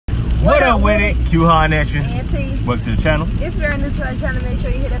What up with it? Q Hahn Action. And T. Welcome to the channel. If you're new to our channel, make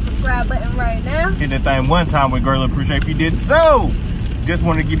sure you hit that subscribe button right now. Hit that thing one time with girl. Appreciate if you did so. Just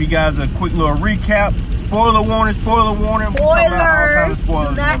want to give you guys a quick little recap. Spoiler warning, spoiler warning. Spoilers. Spoilers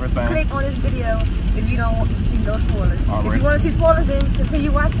Do not click on this video if you don't want to see no spoilers. If you want to see spoilers, then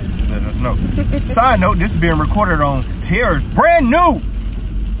continue watching. Let us know. Side note, this is being recorded on Tara's brand new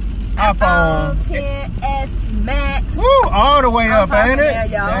iPhone XS Max. Woo, all the way up, ain't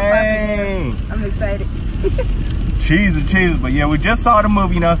it? Dang. I'm excited. Cheese, but yeah, we just saw the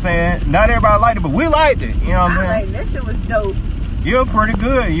movie, you know what I'm saying? Not everybody liked it, but we liked it, you know what I'm saying? I like that shit was dope. Yeah, pretty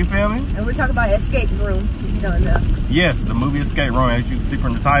good, you feel me? And we're talking about Escape Room, if you don't know. Yes, the movie Escape Room, as you can see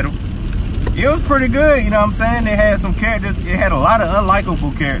from the title. It was pretty good, you know what I'm saying? They had some characters, it had a lot of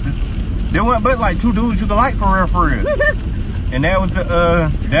unlikable characters. There wasn't but like two dudes you could like for real. And that was the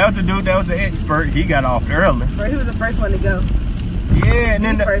dude that was the expert. He got off early. Bro, he was the first one to go. Yeah, and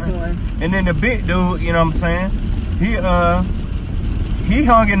then the first one. And then the big dude, you know what I'm saying? He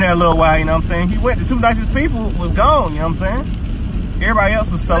hung in there a little while, you know what I'm saying? He went, the two nicest people was gone, you know what I'm saying? Everybody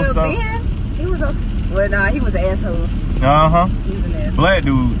else was so. Ben, he was okay. Well, nah, he was an asshole. Uh-huh. He was an asshole. Black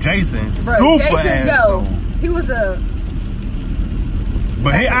dude, Jason, bro, super Jason, asshole. Yo, he was a...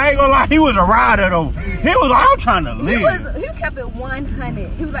 But I ain't gonna lie, he was a rider though. He was all trying to live. He kept it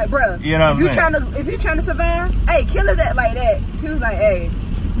 100. He was like, bro, you know if you trying to survive, hey, kill his ass like that. He was like, hey,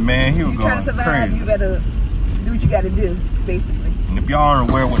 man, he was going trying to survive, crazy. You better do what you gotta do, basically. And if y'all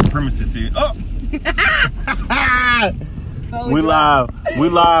aren't aware what the premises is, we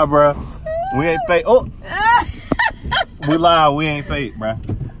live, bro. We ain't fake. We live, we ain't fake, bro.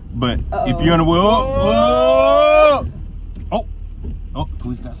 But if you're in the world,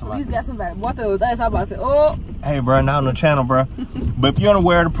 police got somebody. Police got somebody. What those? That's how I'm about to say. Hey, bro, not on the channel, bro. But if you're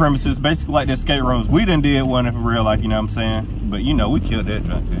unaware of the premises, basically like the escape rooms, we done did one in real life, you know what I'm saying? But you know, we killed that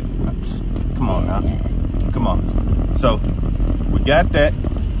junk. Come on now. Come on. So, we got that.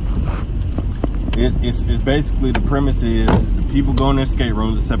 It's basically the premise is the people go in the escape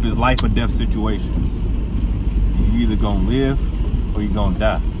rooms, except it's life or death situations. You either gonna live or you gonna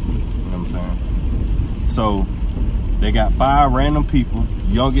die. You know what I'm saying? So, they got 5 random people.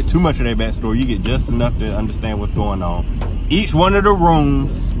 You don't get too much of their backstory. You get just enough to understand what's going on. Each one of the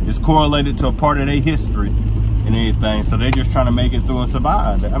rooms is correlated to a part of their history and everything. So they're just trying to make it through and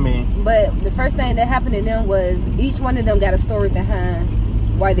survive. I mean. But the first thing that happened to them was each one of them got a story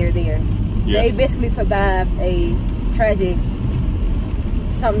behind why they're there. Yes. They basically survived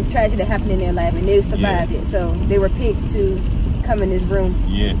something tragic that happened in their life, and they survived it. So they were picked to come in this room.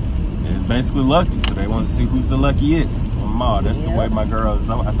 Yeah. It's basically lucky, so they want to see who's the luckiest. Ma, that's the way my girl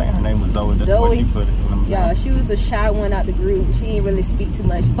Zoe, I think her name was Zoe. That's the way she put it. Yeah, she was the shy one out the group. She didn't really speak too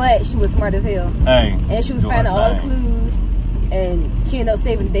much, but she was smart as hell. Hey, and she was finding all the clues, and she ended up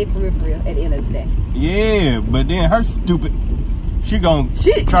saving the day for real at the end of the day. Yeah, but then her stupid, she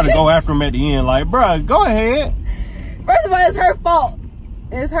try to go after him at the end, like, bruh, go ahead. First of all, it's her fault.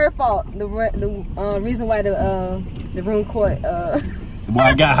 It's her fault. The reason why the room caught Boy,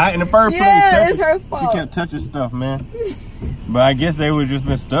 I got hot in the first place. Yeah, it's her fault. She kept touching stuff, man. But I guess they would just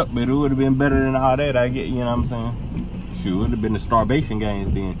been stuck, but it would have been better than all that. I get, you know what I'm saying? Shoot, it would have been the starvation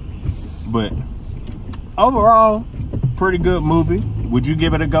games then. But overall, pretty good movie. Would you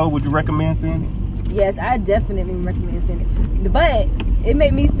give it a go? Would you recommend seeing it? Yes, I definitely recommend seeing it. But it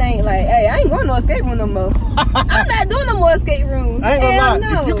made me think like, hey, I ain't going to no escape room no more. I'm not doing no more escape rooms. I ain't gonna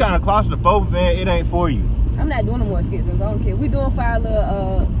lie. If you kind of claustrophobic, man, it ain't for you. I'm not doing no more escape rooms. I don't care. We doing 5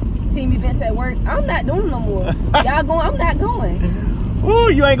 little team events at work. I'm not doing no more. Y'all going? I'm not going.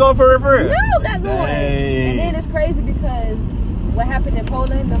 Ooh, you ain't going for it? No, I'm not going. And then it's crazy because what happened in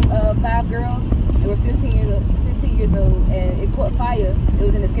Poland, them 5 girls, they were 15 years old, and it caught fire. It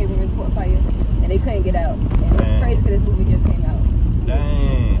was in the escape room, it caught fire, and they couldn't get out. And it's crazy because this movie just came out.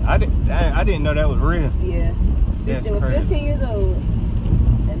 Dang, I didn't know that was real. Yeah, they were 15 years old,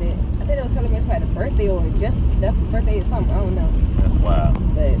 and then I think they were celebrating like a birthday or just their birthday or something. I don't know. That's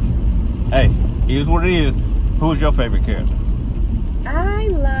wild. But hey, here's what it is. Who's your favorite character? I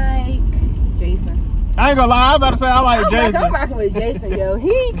like Jason. I ain't gonna lie, I'm about to say I like Jason. I'm rocking with Jason, yo.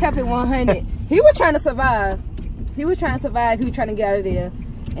 He kept it 100. He was trying to survive. He was trying to get out of there.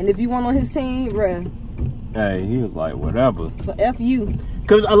 And if you want on his team, bruh. Hey, he was like, whatever. For F you.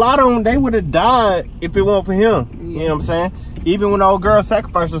 Because a lot of them, they would have died if it weren't for him. Yeah. You know what I'm saying? Even when the old girl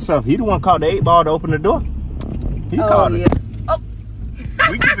sacrificed herself, he the one called the 8-ball to open the door. He called it. Oh.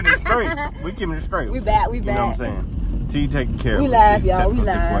 We keeping it straight. We keeping it straight. We back. You know what I'm saying? T taking care of it. We live, y'all. We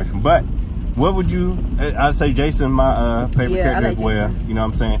live. But What would you? I'd say Jason, my favorite character as well. Jason. You know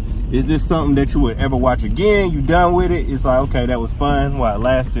what I'm saying? Is this something that you would ever watch again? You done with it? It's like, okay, that was fun. Well, it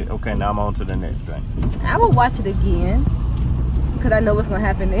lasted. Okay, now I'm on to the next thing. I will watch it again because I know what's gonna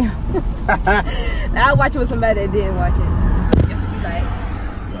happen now. I'll watch it with somebody that didn't watch it. Just be like,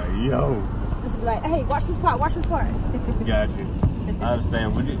 yo. Just be like, hey, watch this part. Watch this part. Gotcha. I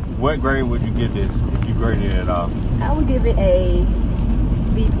understand. What grade would you give this if you graded it at all? I would give it a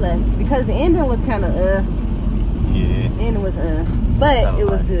B+ because the ending was kind of Yeah. The ending was but it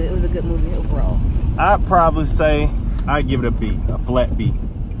was good. It was a good movie overall. I'd probably say I'd give it a B, a flat B.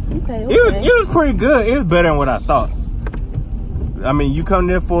 Okay. It was pretty good. It was better than what I thought. I mean, you come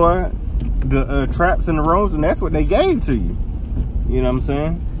there for the traps and the rooms, and that's what they gave to you. You know what I'm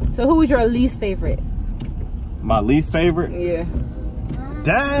saying? So who was your least favorite? My least favorite? Yeah.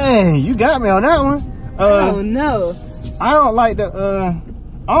 Dang, you got me on that one. Oh no. I don't like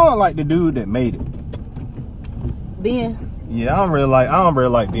the dude that made it. Ben. Yeah, I don't really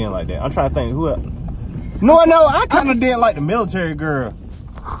like Ben like that. I'm trying to think who else. No, I kind of didn't like the military girl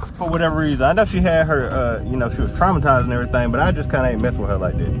for whatever reason. I know she had her, you know, she was traumatized and everything, but I just kind of ain't mess with her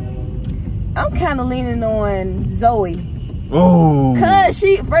like that. I'm kind of leaning on Zoe. Oh. Cause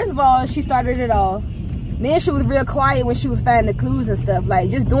first of all, she started it off. Then she was real quiet when she was finding the clues and stuff,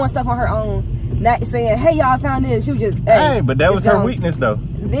 like just doing stuff on her own, not saying, "Hey, y'all found this." She was just, hey, but that was her weakness, though.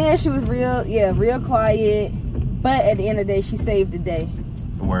 Then she was real quiet. But at the end of the day, she saved the day.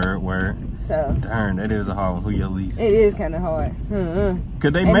 Word. So darn, that is a hard one. Who your least? It is kind of hard.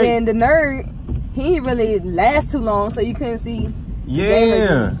 Cause they then the nerd, he didn't really last too long, so you couldn't see.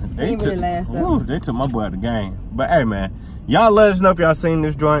 Yeah, they really last. They took my boy out of the game. But hey, man, y'all let us know if y'all seen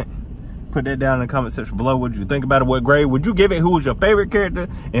this joint. Put that down in the comment section below. What you think about it? What grade would you give it? Who was your favorite character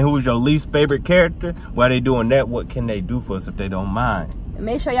and who was your least favorite character? While they doing that, what can they do for us if they don't mind? And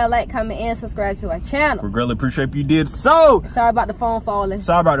make sure y'all like, comment, and subscribe to our channel. We greatly appreciate if you did so. Sorry about the phone falling.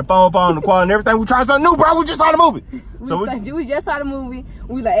 Sorry about the phone falling, the quality and everything. We tried something new, bro. We just saw the movie. We just saw the movie.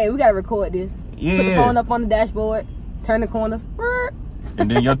 We like, hey, we gotta record this. Yeah. Put the phone up on the dashboard. Turn the corners. And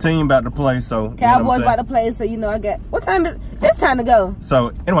then your team about to play, so Cowboys about to play, so you know I got what time is it's time to go.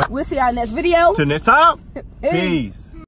 So anyway, we'll see y'all next video. Till next time. Peace.